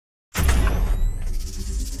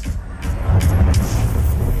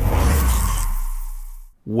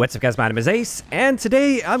What's up guys, my name is Ace, and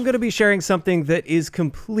today I'm going to be sharing something that is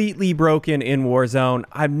completely broken in Warzone.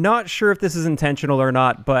 I'm not sure if this is intentional or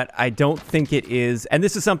not, but I don't think it is, and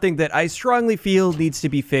this is something that I strongly feel needs to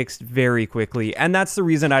be fixed very quickly, and that's the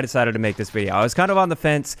reason I decided to make this video. I was kind of on the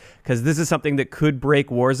fence, because this is something that could break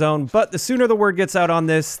Warzone, but the sooner the word gets out on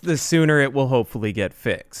this, the sooner it will hopefully get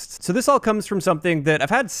fixed. So this all comes from something that I've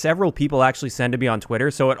had several people actually send to me on Twitter,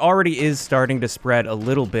 so it already is starting to spread a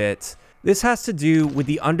little bit. This has to do with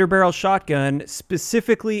the underbarrel shotgun,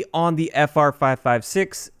 specifically on the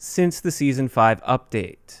FR556 since the Season 5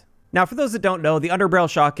 update. Now, for those that don't know, the underbarrel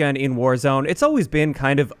shotgun in Warzone, it's always been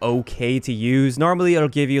kind of okay to use. Normally, it'll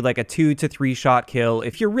give you like a 2 to 3 shot kill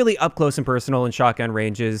if you're really up close and personal in shotgun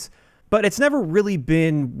ranges, but it's never really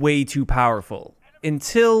been way too powerful.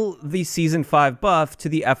 Until the Season 5 buff to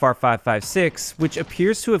the FR556, which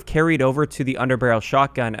appears to have carried over to the underbarrel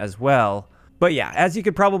shotgun as well. But yeah, as you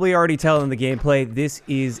could probably already tell in the gameplay, this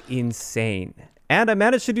is insane. And I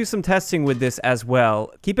managed to do some testing with this as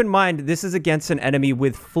well. Keep in mind, this is against an enemy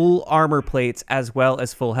with full armor plates as well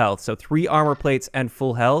as full health. So 3 armor plates and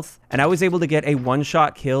full health. And I was able to get a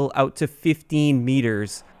one-shot kill out to 15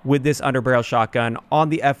 meters with this underbarrel shotgun on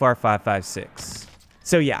the FR556.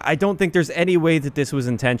 So yeah, I don't think there's any way that this was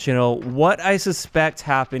intentional. What I suspect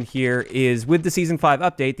happened here is with the Season 5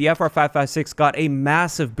 update, the FR556 got a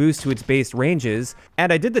massive boost to its base ranges,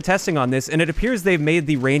 and I did the testing on this, and it appears they've made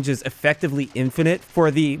the ranges effectively infinite for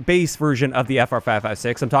the base version of the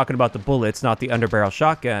FR556. I'm talking about the bullets, not the underbarrel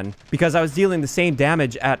shotgun, because I was dealing the same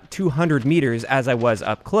damage at 200 meters as I was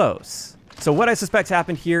up close. So what I suspect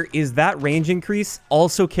happened here is that range increase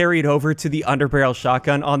also carried over to the underbarrel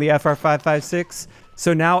shotgun on the FR556.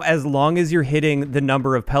 So now, as long as you're hitting the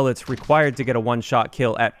number of pellets required to get a one-shot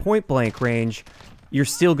kill at point-blank range, you're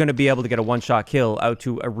still going to be able to get a one-shot kill out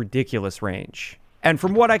to a ridiculous range. And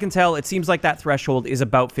from what I can tell, it seems like that threshold is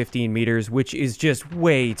about 15 meters, which is just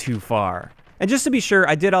way too far. And just to be sure,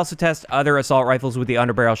 I did also test other assault rifles with the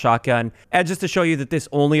underbarrel shotgun, and just to show you that this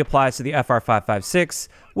only applies to the FR556,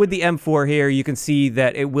 with the M4 here, you can see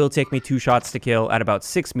that it will take me 2 shots to kill at about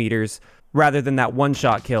 6 meters, rather than that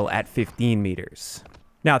one-shot kill at 15 meters.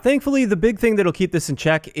 Now, thankfully, the big thing that'll keep this in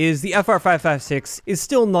check is the FR556 is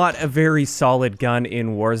still not a very solid gun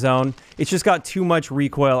in Warzone. It's just got too much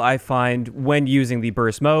recoil, I find, when using the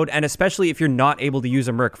burst mode, and especially if you're not able to use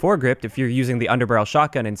a Merc foregrip, if you're using the underbarrel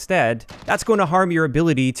shotgun instead, that's going to harm your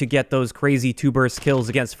ability to get those crazy 2-burst kills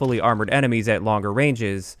against fully armored enemies at longer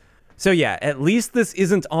ranges. So yeah, at least this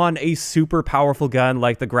isn't on a super powerful gun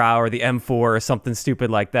like the Grau or the M4 or something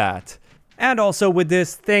stupid like that. And also with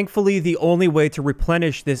this, thankfully, the only way to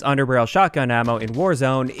replenish this underbarrel shotgun ammo in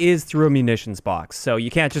Warzone is through a munitions box. So you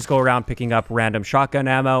can't just go around picking up random shotgun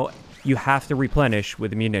ammo, you have to replenish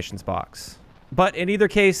with a munitions box. But in either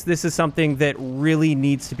case, this is something that really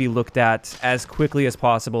needs to be looked at as quickly as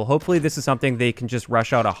possible. Hopefully this is something they can just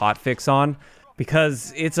rush out a hotfix on,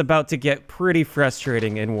 because it's about to get pretty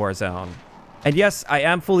frustrating in Warzone. And yes, I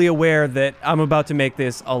am fully aware that I'm about to make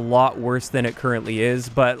this a lot worse than it currently is,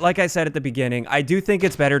 but like I said at the beginning, I do think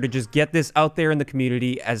it's better to just get this out there in the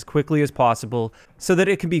community as quickly as possible so that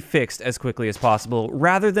it can be fixed as quickly as possible,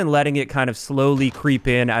 rather than letting it kind of slowly creep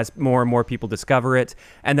in as more and more people discover it,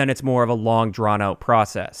 and then it's more of a long, drawn-out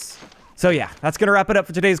process. So yeah, that's going to wrap it up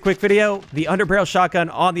for today's quick video. The underbarrel shotgun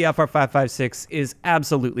on the FR556 is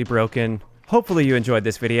absolutely broken. Hopefully you enjoyed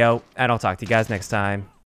this video, and I'll talk to you guys next time.